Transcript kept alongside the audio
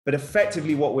But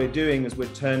effectively what we're doing is we're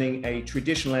turning a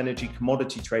traditional energy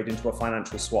commodity trade into a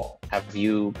financial swap. Have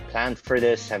you planned for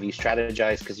this? Have you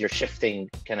strategized? Because you're shifting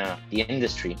kind of the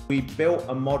industry. We built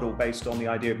a model based on the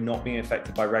idea of not being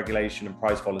affected by regulation and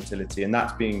price volatility, and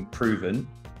that's being proven.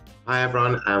 Hi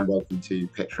everyone, and welcome to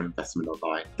Pitch for Investment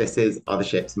Online. This is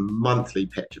Othership's monthly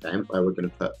pitch event where we're going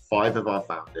to put 5 of our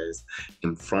founders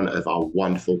in front of our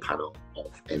wonderful panel of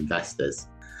investors.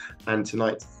 And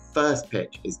tonight's first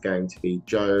pitch is going to be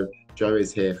Joe. Joe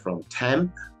is here from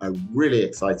TEM, a really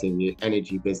exciting new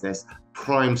energy business,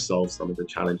 primed to solve some of the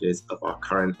challenges of our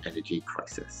current energy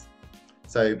crisis.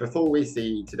 So before we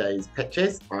see today's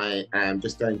pitches, I am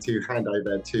just going to hand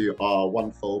over to our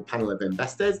wonderful panel of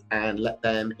investors and let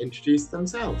them introduce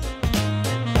themselves.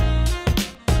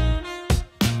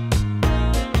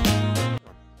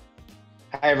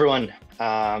 Hi everyone,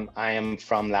 I am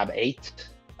from Lab 8,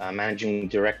 Managing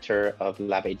Director of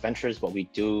Lab 8 Ventures. What we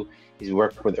do is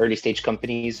work with early stage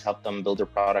companies, help them build their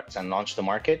products and launch the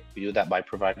market. We do that by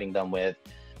providing them with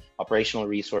operational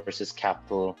resources,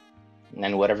 capital,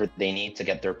 and whatever they need to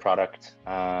get their product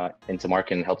into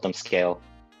market and help them scale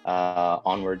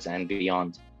onwards and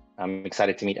beyond. I'm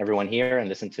excited to meet everyone here and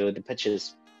listen to the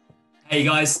pitches. Hey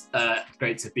guys,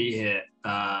 great to be here.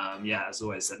 Yeah, as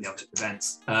always at the Auxeris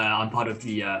events. I'm part of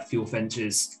the Fuel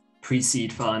Ventures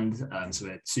pre-seed fund, so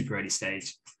we're super early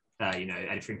stage.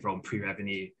 Anything from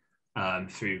pre-revenue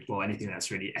through anything that's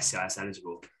really SCIS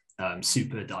eligible.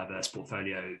 Super diverse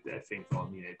portfolio. Everything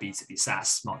from B2B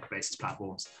SaaS marketplaces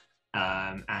platforms.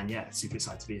 And yeah, super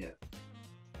excited to be here.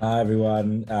 Hi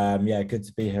everyone. Yeah, good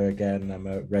to be here again. I'm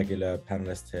a regular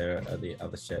panelist here at the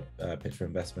Othership Pitch for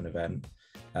Investment event.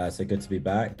 So good to be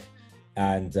back.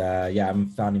 And yeah, I'm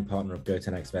founding partner of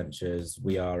Go10X Ventures.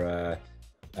 We are a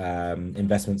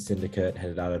investment syndicate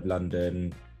headed out of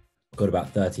London. Got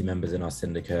about 30 members in our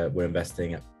syndicate. We're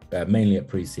investing mainly at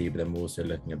pre-seed, but then we're also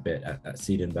looking a bit at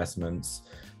seed investments,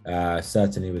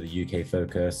 certainly with a UK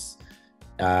focus.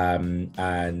 Yeah,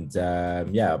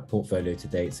 our portfolio to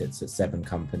date sits at 7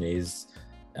 companies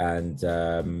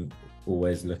and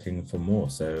always looking for more.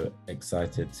 So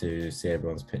excited to see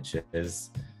everyone's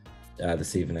pitches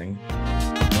this evening.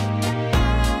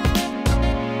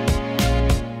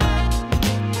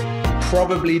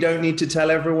 Probably don't need to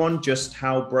tell everyone just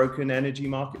how broken energy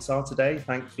markets are today.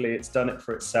 Thankfully, it's done it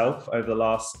for itself over the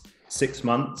last 6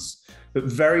 months. But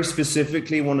very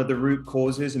specifically, one of the root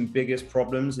causes and biggest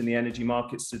problems in the energy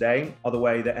markets today are the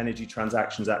way that energy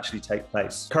transactions actually take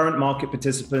place. Current market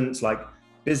participants like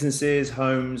businesses,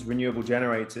 homes, renewable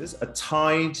generators are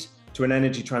tied to an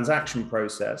energy transaction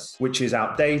process, which is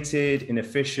outdated,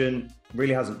 inefficient,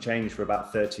 really hasn't changed for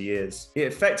about 30 years. It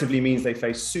effectively means they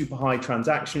face super high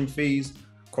transaction fees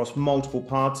across multiple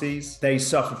parties. They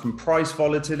suffer from price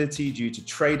volatility due to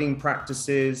trading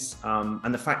practices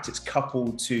and the fact it's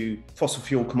coupled to fossil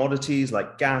fuel commodities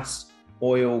like gas,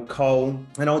 oil, coal,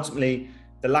 and ultimately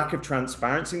the lack of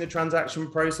transparency in the transaction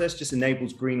process just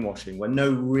enables greenwashing where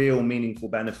no real meaningful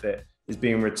benefit is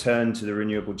being returned to the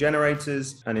renewable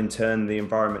generators and in turn the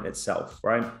environment itself,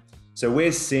 right? So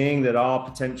we're seeing that our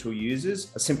potential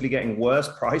users are simply getting worse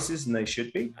prices than they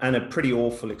should be and a pretty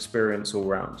awful experience all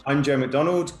around. I'm Joe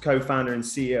McDonald, co-founder and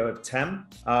CEO of TEM.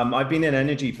 I've been in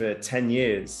energy for 10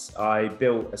 years. I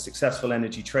built a successful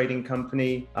energy trading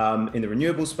company in the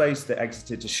renewable space that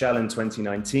exited to Shell in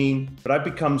 2019. But I've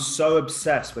become so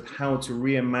obsessed with how to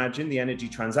reimagine the energy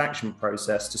transaction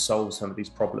process to solve some of these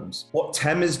problems. What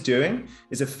TEM is doing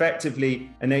is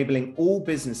effectively enabling all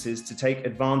businesses to take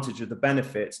advantage of the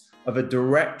benefits of a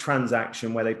direct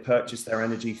transaction where they purchase their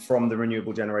energy from the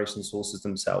renewable generation sources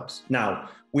themselves. Now,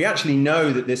 we actually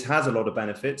know that this has a lot of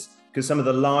benefits because some of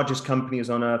the largest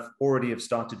companies on earth already have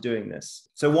started doing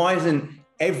this. So why isn't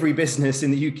every business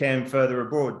in the UK and further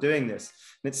abroad doing this?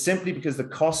 And it's simply because the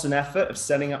cost and effort of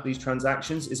setting up these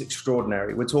transactions is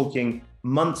extraordinary. We're talking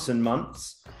months and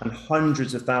months and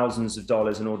hundreds of thousands of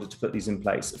dollars in order to put these in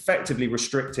place, effectively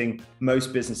restricting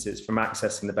most businesses from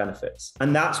accessing the benefits.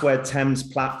 And that's where TEM's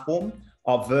platform,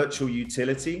 our virtual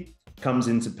utility, comes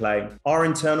into play. Our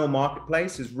internal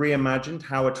marketplace has reimagined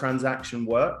how a transaction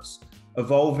works,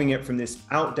 evolving it from this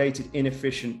outdated,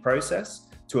 inefficient process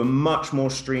to a much more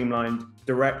streamlined,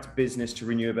 direct business to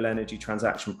renewable energy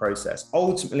transaction process,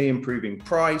 ultimately improving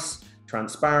price,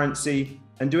 transparency,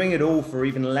 and doing it all for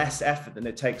even less effort than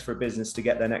it takes for a business to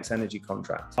get their next energy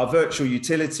contract. Our virtual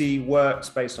utility works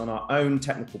based on our own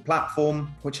technical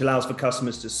platform, which allows for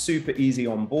customers to super easy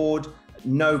onboard at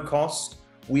no cost.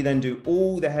 We then do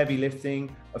all the heavy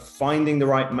lifting of finding the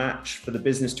right match for the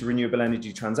business to renewable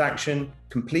energy transaction,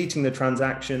 completing the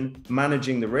transaction,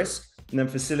 managing the risk, and then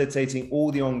facilitating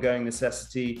all the ongoing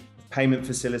necessity of payment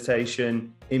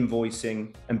facilitation,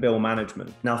 invoicing, and bill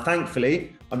management. Now,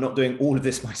 thankfully, I'm not doing all of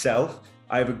this myself.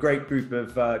 I have a great group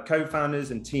of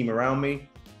co-founders and team around me,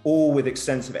 all with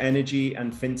extensive energy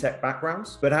and fintech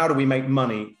backgrounds. But how do we make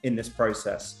money in this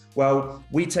process? Well,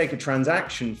 we take a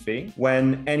transaction fee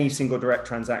when any single direct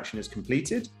transaction is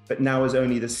completed, but now as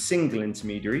only the single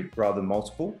intermediary rather than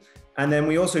multiple. And then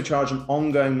we also charge an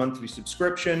ongoing monthly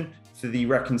subscription for the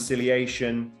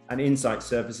reconciliation and insight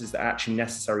services that are actually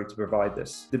necessary to provide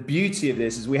this. The beauty of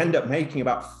this is we end up making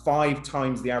about 5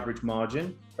 times the average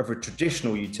margin of a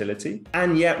traditional utility,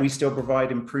 and yet we still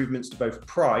provide improvements to both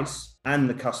price and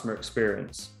the customer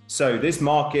experience. So this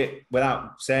market,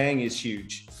 without saying, is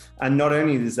huge. And not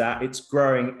only is that, it's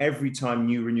growing every time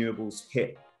new renewables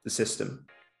hit the system,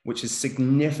 which is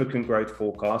significant growth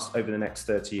forecast over the next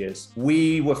 30 years.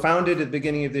 We were founded at the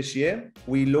beginning of this year.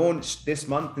 We launched this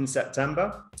month in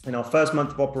September. In our first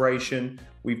month of operation,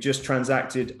 we've just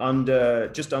transacted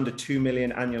just under 2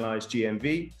 million annualized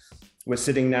GMV. We're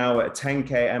sitting now at a 10K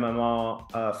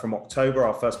MMR from October,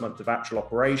 our first month of actual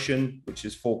operation, which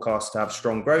is forecast to have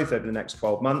strong growth over the next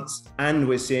 12 months. And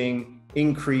we're seeing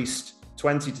increased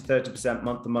 20 to 30%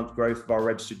 month-to-month growth of our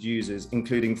registered users,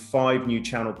 including 5 new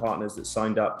channel partners that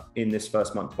signed up in this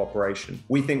first month of operation.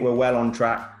 We think we're well on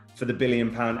track for the £1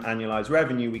 billion annualized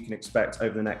revenue we can expect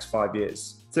over the next 5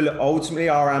 years. So look, ultimately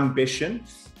our ambition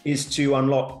is to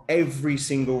unlock every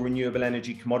single renewable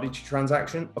energy commodity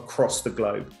transaction across the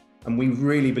globe. And we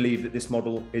really believe that this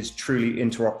model is truly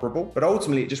interoperable, but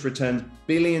ultimately it just returns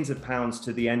billions of pounds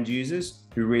to the end users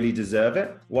who really deserve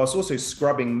it, whilst also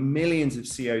scrubbing millions of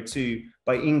CO2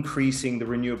 by increasing the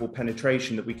renewable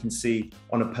penetration that we can see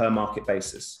on a per market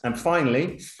basis. And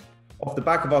finally, off the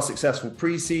back of our successful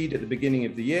pre-seed at the beginning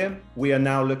of the year, we are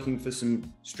now looking for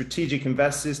some strategic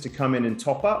investors to come in and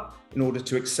top up in order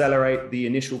to accelerate the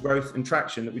initial growth and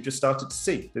traction that we just started to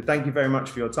see. So thank you very much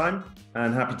for your time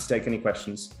and happy to take any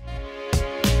questions.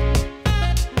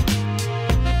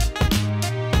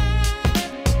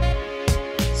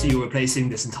 So you're replacing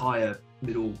this entire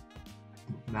middle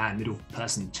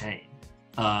person chain.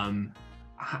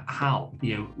 How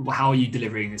are you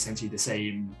delivering essentially the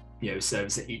same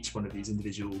service that each one of these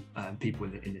individual people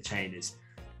in the chain is,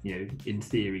 in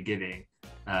theory giving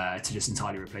to just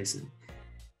entirely replace it?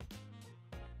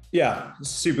 Yeah,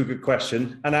 super good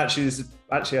question. And actually, this is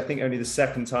I think only the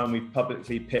second time we've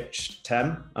publicly pitched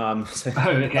TEM. So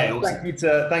okay, awesome.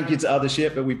 Thank you to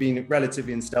Othership, but we've been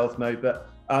relatively in stealth mode. But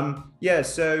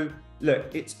so look,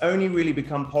 it's only really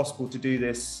become possible to do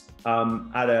this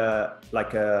at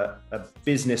a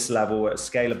business level, at a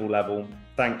scalable level,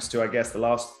 thanks to, I guess, the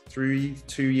last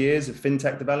 2 years of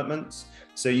fintech developments.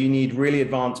 So you need really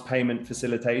advanced payment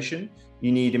facilitation,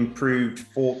 you need improved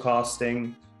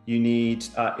forecasting, you need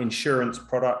insurance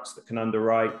products that can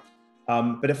underwrite.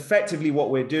 But effectively what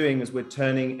we're doing is we're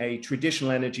turning a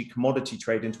traditional energy commodity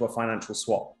trade into a financial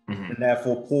swap, and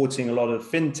therefore porting a lot of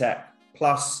fintech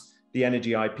plus the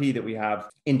energy IP that we have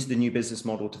into the new business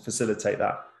model to facilitate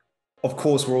that. Of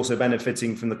course, we're also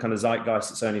benefiting from the kind of zeitgeist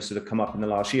that's only sort of come up in the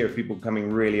last year of people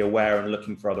becoming really aware and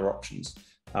looking for other options.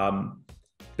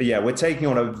 But yeah, we're taking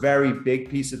on a very big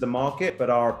piece of the market,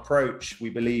 but our approach, we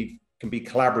believe, can be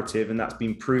collaborative, and that's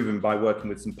been proven by working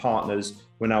with some partners.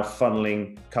 We're now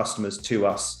funneling customers to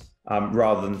us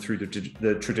rather than through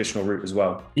the traditional route as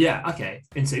well. Yeah, okay.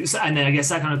 And then I guess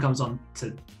that kind of comes on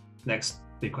to next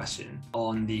big question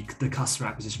on the customer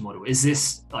acquisition model. Is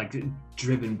this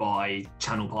driven by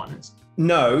channel partners?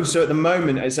 No, so at the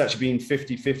moment it's actually been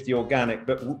 50-50 organic,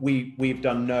 but we've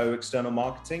done no external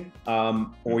marketing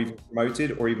or even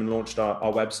promoted or even launched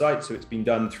our website. So it's been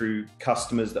done through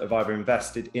customers that have either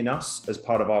invested in us as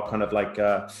part of our kind of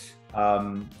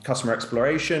customer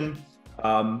exploration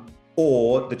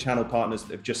or the channel partners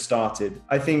that have just started.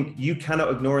 I think you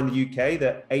cannot ignore in the UK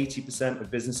that 80%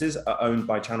 of businesses are owned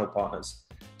by channel partners.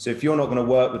 So if you're not going to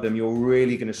work with them, you're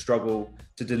really going to struggle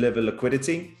to deliver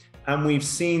liquidity. And we've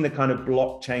seen the kind of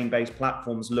blockchain-based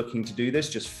platforms looking to do this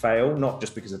just fail, not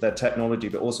just because of their technology,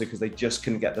 but also because they just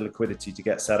couldn't get the liquidity to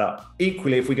get set up.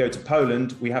 Equally, if we go to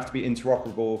Poland, we have to be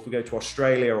interoperable. If we go to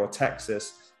Australia or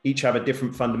Texas, each have a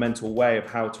different fundamental way of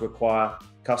how to acquire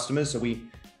customers. So we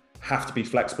have to be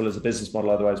flexible as a business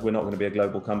model, otherwise we're not going to be a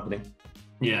global company.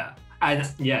 Yeah. And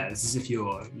yeah, it's as if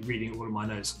you're reading all of my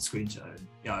notes on the screen show.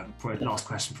 For the last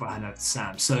question before I hand over to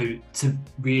Sam. So to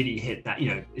really hit that,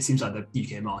 it seems like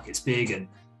the UK market's big and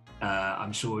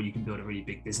I'm sure you can build a really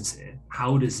big business here.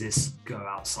 How does this go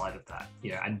outside of that?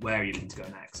 And where are you looking to go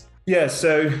next? Yeah,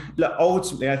 so look,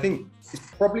 ultimately, I think it's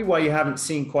probably why you haven't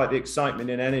seen quite the excitement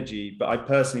in energy. But I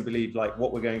personally believe like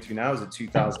what we're going through now is a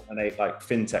 2008 like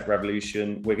fintech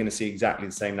revolution. We're going to see exactly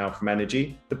the same now from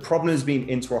energy. The problem has been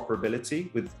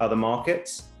interoperability with other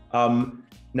markets.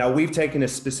 Now, we've taken a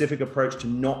specific approach to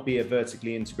not be a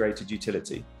vertically integrated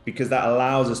utility because that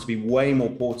allows us to be way more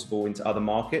portable into other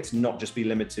markets, not just be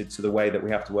limited to the way that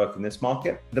we have to work in this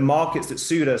market. The markets that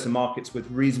suit us are markets with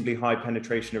reasonably high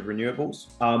penetration of renewables.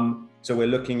 So we're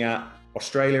looking at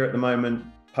Australia at the moment,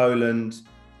 Poland,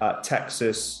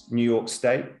 Texas, New York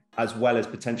State, as well as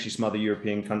potentially some other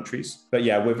European countries. But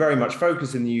yeah, we're very much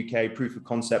focused in the UK, proof of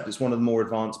concept. It's one of the more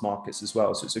advanced markets as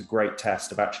well. So it's a great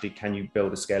test of actually, can you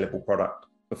build a scalable product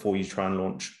before you try and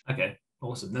launch? Okay,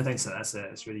 awesome. No, thanks for that.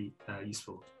 That's really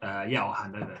useful. Yeah, I'll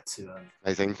hand over to...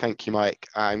 Amazing. Thank you, Mike.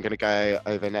 I'm going to go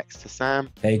over next to Sam.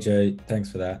 Hey, Joe. Thanks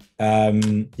for that.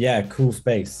 Yeah, cool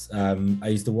space. I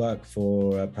used to work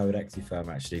for a private equity firm,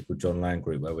 actually, called John Land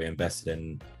Group, where we invested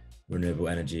in renewable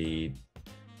energy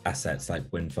assets like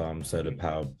wind farms, solar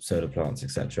power, solar plants,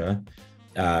 etc.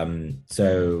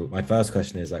 So my first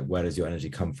question is like, where does your energy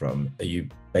come from? Are you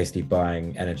basically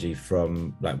buying energy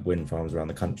from like wind farms around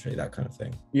the country, that kind of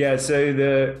thing? Yeah, so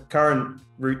the current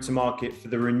route to market for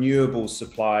the renewable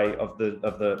supply of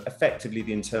the effectively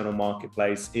the internal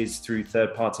marketplace is through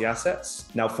third-party assets.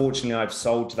 Now, fortunately, I've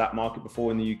sold to that market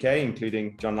before in the UK,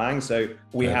 including John Lang. So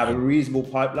we have a reasonable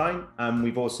pipeline, and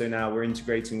we're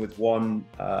integrating with one,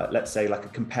 let's say like a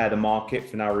compare the market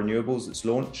for now renewables that's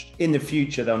launched. In the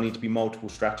future, there'll need to be multiple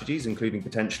strategies, including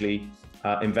potentially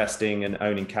investing and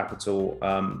owning capital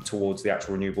towards the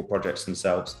actual renewable projects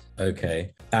themselves.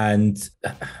 Okay. And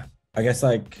I guess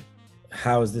like,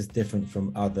 how is this different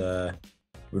from other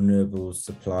renewable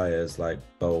suppliers like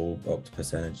Bulb,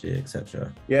 Octopus Energy,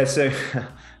 etc.? Yeah, so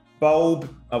Bulb,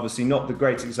 obviously not the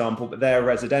great example, but they're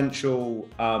residential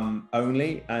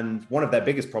only. And one of their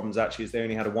biggest problems actually is they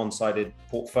only had a one-sided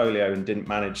portfolio and didn't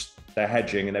manage their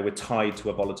hedging, and they were tied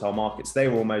to a volatile market.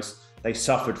 So they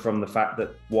suffered from the fact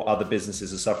that what other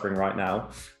businesses are suffering right now.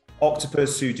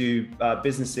 Octopus, who do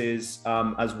businesses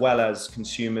as well as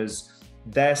consumers,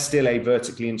 they're still a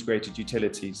vertically integrated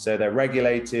utility. So they're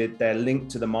regulated, they're linked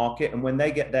to the market. And when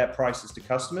they get their prices to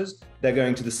customers, they're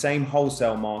going to the same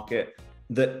wholesale market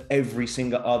that every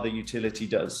single other utility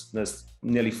does. There's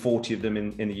nearly 40 of them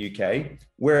in the UK.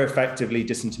 We're effectively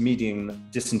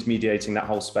disintermediating that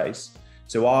whole space.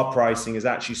 So our pricing is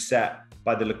actually set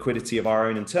by the liquidity of our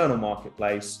own internal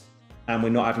marketplace, and we're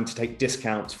not having to take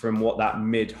discounts from what that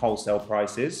mid wholesale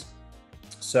price is.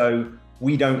 So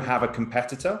we don't have a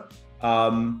competitor.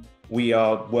 We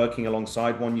are working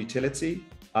alongside one utility,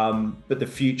 but the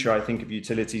future, I think, of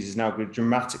utilities is now going to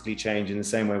dramatically change in the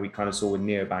same way we kind of saw with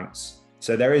neobanks.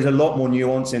 So there is a lot more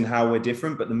nuance in how we're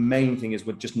different, but the main thing is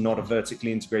we're just not a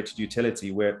vertically integrated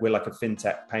utility. We're like a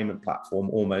fintech payment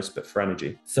platform almost, but for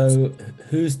energy. So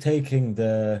who's taking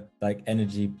the like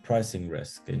energy pricing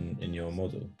risk in your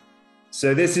model?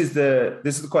 So this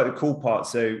is quite the cool part.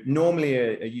 So normally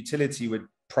a utility would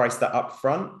price that up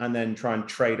front and then try and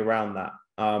trade around that,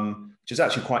 which is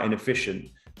actually quite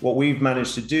inefficient. What we've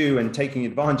managed to do, and taking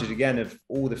advantage again of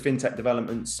all the fintech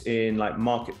developments in like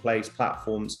marketplace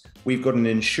platforms, we've got an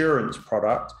insurance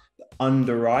product that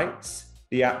underwrites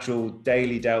the actual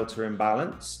daily delta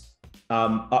imbalance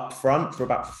up front for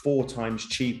about 4 times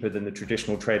cheaper than the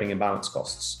traditional trading imbalance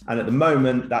costs. And at the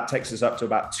moment, that takes us up to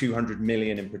about 200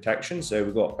 million in protection. So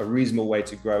we've got a reasonable way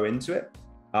to grow into it.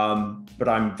 But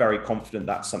I'm very confident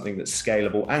that's something that's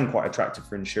scalable and quite attractive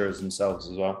for insurers themselves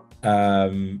as well.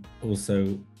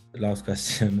 Also, last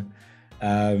question.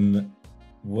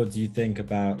 What do you think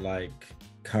about like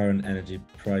current energy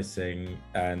pricing,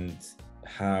 and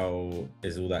how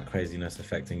is all that craziness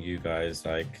affecting you guys?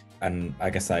 Like, and I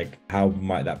guess like how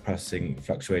might that pricing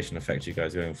fluctuation affect you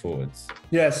guys going forwards?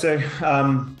 Yeah, so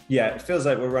it feels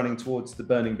like we're running towards the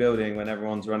burning building when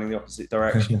everyone's running the opposite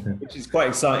direction, which is quite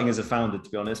exciting as a founder, to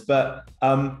be honest. But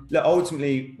look,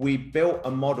 ultimately, we built a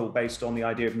model based on the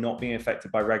idea of not being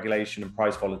affected by regulation and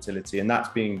price volatility, and that's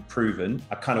being proven.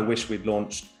 I kind of wish we'd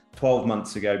launched 12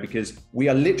 months ago, because we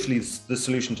are literally the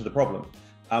solution to the problem.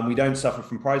 We don't suffer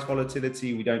from price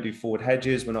volatility. We don't do forward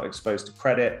hedges. We're not exposed to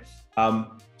credit.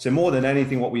 So more than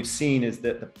anything, what we've seen is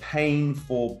that the pain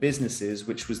for businesses,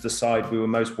 which was the side we were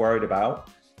most worried about,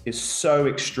 is so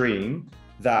extreme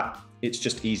that it's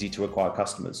just easy to acquire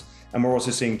customers. And we're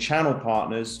also seeing channel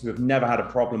partners who have never had a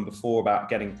problem before about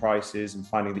getting prices and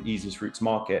finding the easiest route to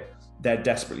market. They're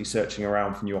desperately searching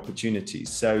around for new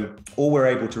opportunities. So all we're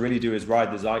able to really do is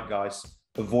ride the zeitgeist,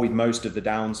 avoid most of the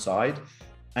downside,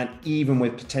 And even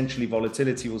with potentially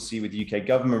volatility we'll see with UK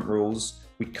government rules,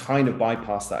 we kind of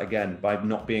bypass that again by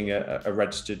not being a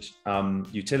registered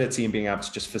utility and being able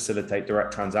to just facilitate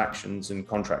direct transactions and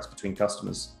contracts between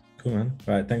customers. Cool, man.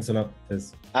 Right, thanks a lot.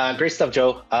 Great stuff,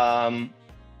 Joe.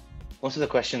 Most of the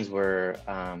questions were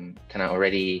kind of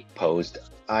already posed.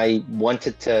 I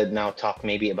wanted to now talk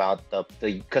maybe about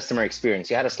the customer experience.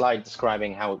 You had a slide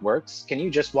describing how it works. Can you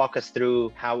just walk us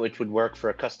through how it would work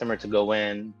for a customer to go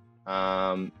in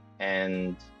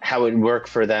and how it would work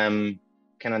for them,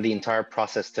 kind of the entire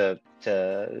process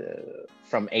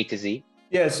from A to Z?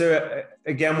 Yeah, so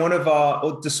again,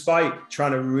 despite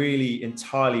trying to really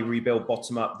entirely rebuild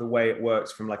bottom up the way it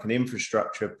works from like an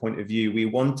infrastructure point of view, we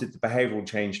wanted the behavioral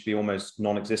change to be almost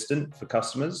non-existent for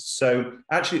customers. So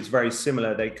actually it's very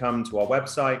similar. They come to our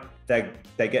website,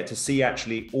 they get to see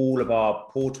actually all of our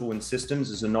portal and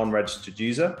systems as a non-registered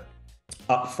user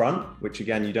up front, which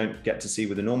again, you don't get to see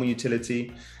with a normal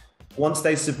utility. Once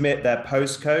they submit their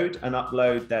postcode and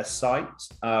upload their site,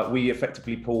 we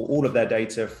effectively pull all of their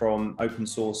data from open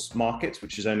source markets,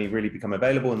 which has only really become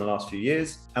available in the last few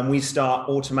years. And we start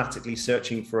automatically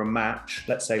searching for a match,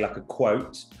 let's say like a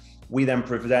quote. We then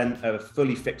present a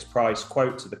fully fixed price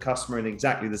quote to the customer in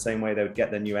exactly the same way they would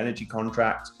get their new energy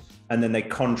contract. And then they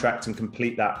contract and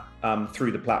complete that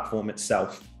through the platform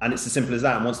itself. And it's as simple as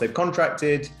that. And once they've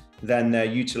contracted, then they're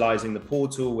utilizing the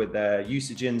portal with their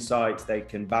usage insights. They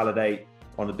can validate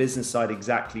on the business side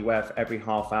exactly where for every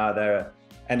half hour their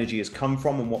energy has come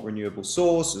from and what renewable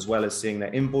source, as well as seeing their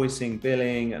invoicing,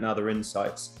 billing, and other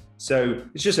insights. So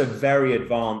it's just a very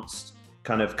advanced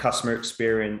kind of customer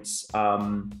experience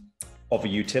of a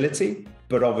utility,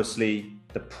 but obviously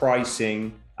the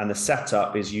pricing and the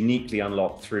setup is uniquely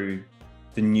unlocked through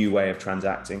the new way of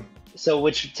transacting. So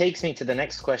which takes me to the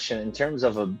next question in terms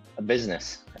of a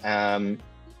business.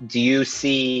 Do you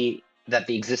see that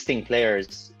the existing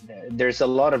players, there's a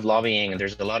lot of lobbying and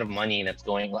there's a lot of money that's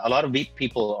going, a lot of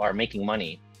people are making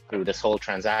money through this whole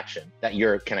transaction that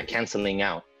you're kind of canceling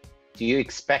out. Do you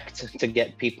expect to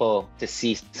get people to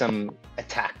see some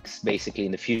attacks basically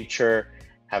in the future?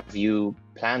 Have you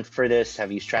planned for this?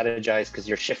 Have you strategized? Because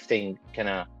you're shifting kind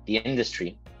of the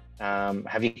industry.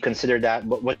 Have you considered that?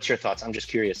 What's your thoughts? I'm just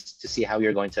curious to see how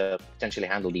you're going to potentially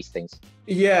handle these things.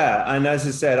 Yeah, and as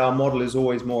I said, our model is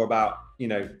always more about,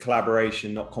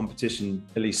 collaboration, not competition,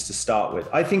 at least to start with.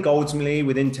 I think ultimately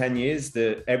within 10 years,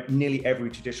 nearly every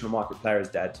traditional market player is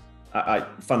dead. I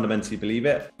fundamentally believe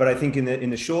it. But I think in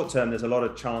the short term, there's a lot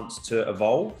of chance to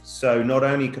evolve. So not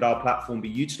only could our platform be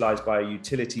utilized by a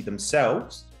utility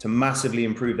themselves to massively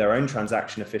improve their own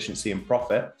transaction efficiency and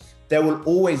profit, there will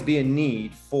always be a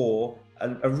need for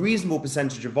a reasonable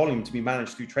percentage of volume to be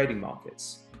managed through trading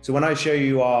markets. So when I show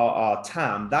you our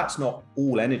TAM, that's not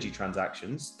all energy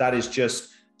transactions. That is just,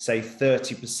 say,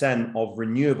 30% of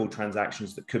renewable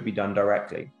transactions that could be done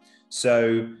directly.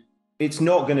 So it's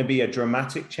not going to be a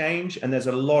dramatic change, and there's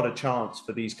a lot of chance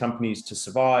for these companies to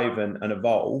survive and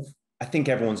evolve. I think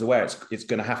everyone's aware it's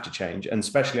going to have to change, and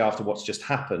especially after what's just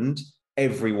happened,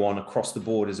 everyone across the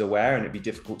board is aware, and it'd be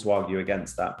difficult to argue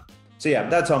against that. So yeah,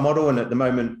 that's our model, and at the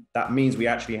moment, that means we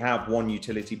actually have one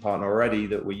utility partner already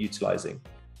that we're utilizing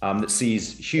that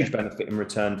sees huge benefit in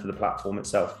return for the platform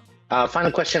itself.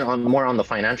 Final question more on the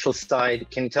financial side.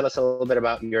 Can you tell us a little bit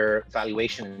about your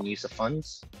valuation and use of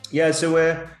funds? Yeah, so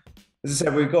as I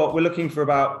said, we're looking for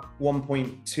about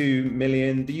 1.2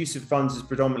 million. The use of funds is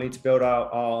predominantly to build out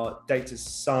our data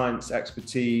science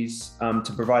expertise,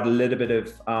 to provide a little bit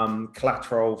of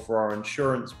collateral for our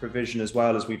insurance provision, as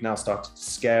well as we've now started to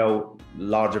scale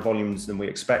larger volumes than we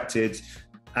expected,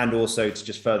 and also to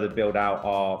just further build out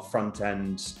our front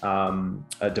end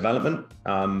development.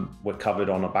 We're covered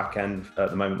on a back end at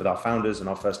the moment with our founders and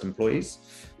our first employees.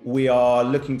 We are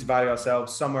looking to value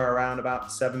ourselves somewhere around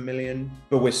about 7 million,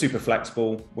 but we're super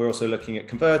flexible. We're also looking at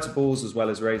convertibles as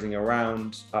well as raising a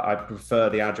round. I prefer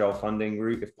the agile funding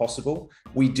route if possible.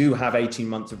 We do have 18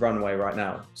 months of runway right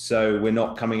now. So we're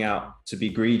not coming out to be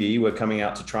greedy. We're coming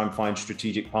out to try and find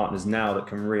strategic partners now that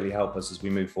can really help us as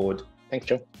we move forward. Thanks,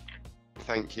 Joe.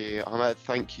 Thank you, Ahmad.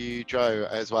 Thank you, Joe,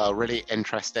 as well. Really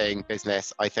interesting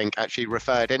business, I think, actually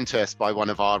referred into us by one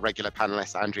of our regular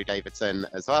panelists, Andrew Davidson,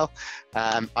 as well.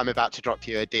 I'm about to drop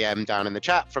you a DM down in the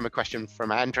chat from a question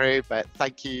from Andrew, but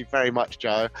thank you very much,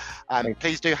 Joe.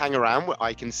 Please do hang around.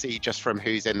 I can see just from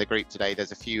who's in the group today,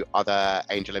 there's a few other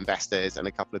angel investors and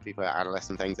a couple of people,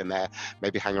 analysts and things in there.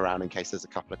 Maybe hang around in case there's a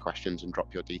couple of questions and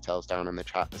drop your details down in the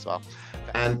chat as well.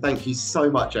 And thank you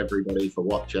so much, everybody, for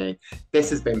watching.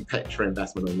 This has been Pieter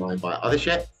Investment Online by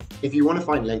Othership. If you want to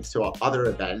find links to our other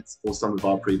events or some of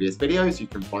our previous videos, you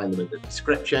can find them in the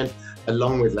description,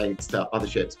 along with links to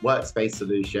Othership's workspace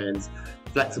solutions,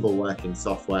 flexible working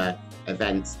software,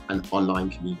 events, and online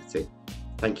community.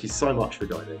 Thank you so much for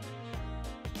joining.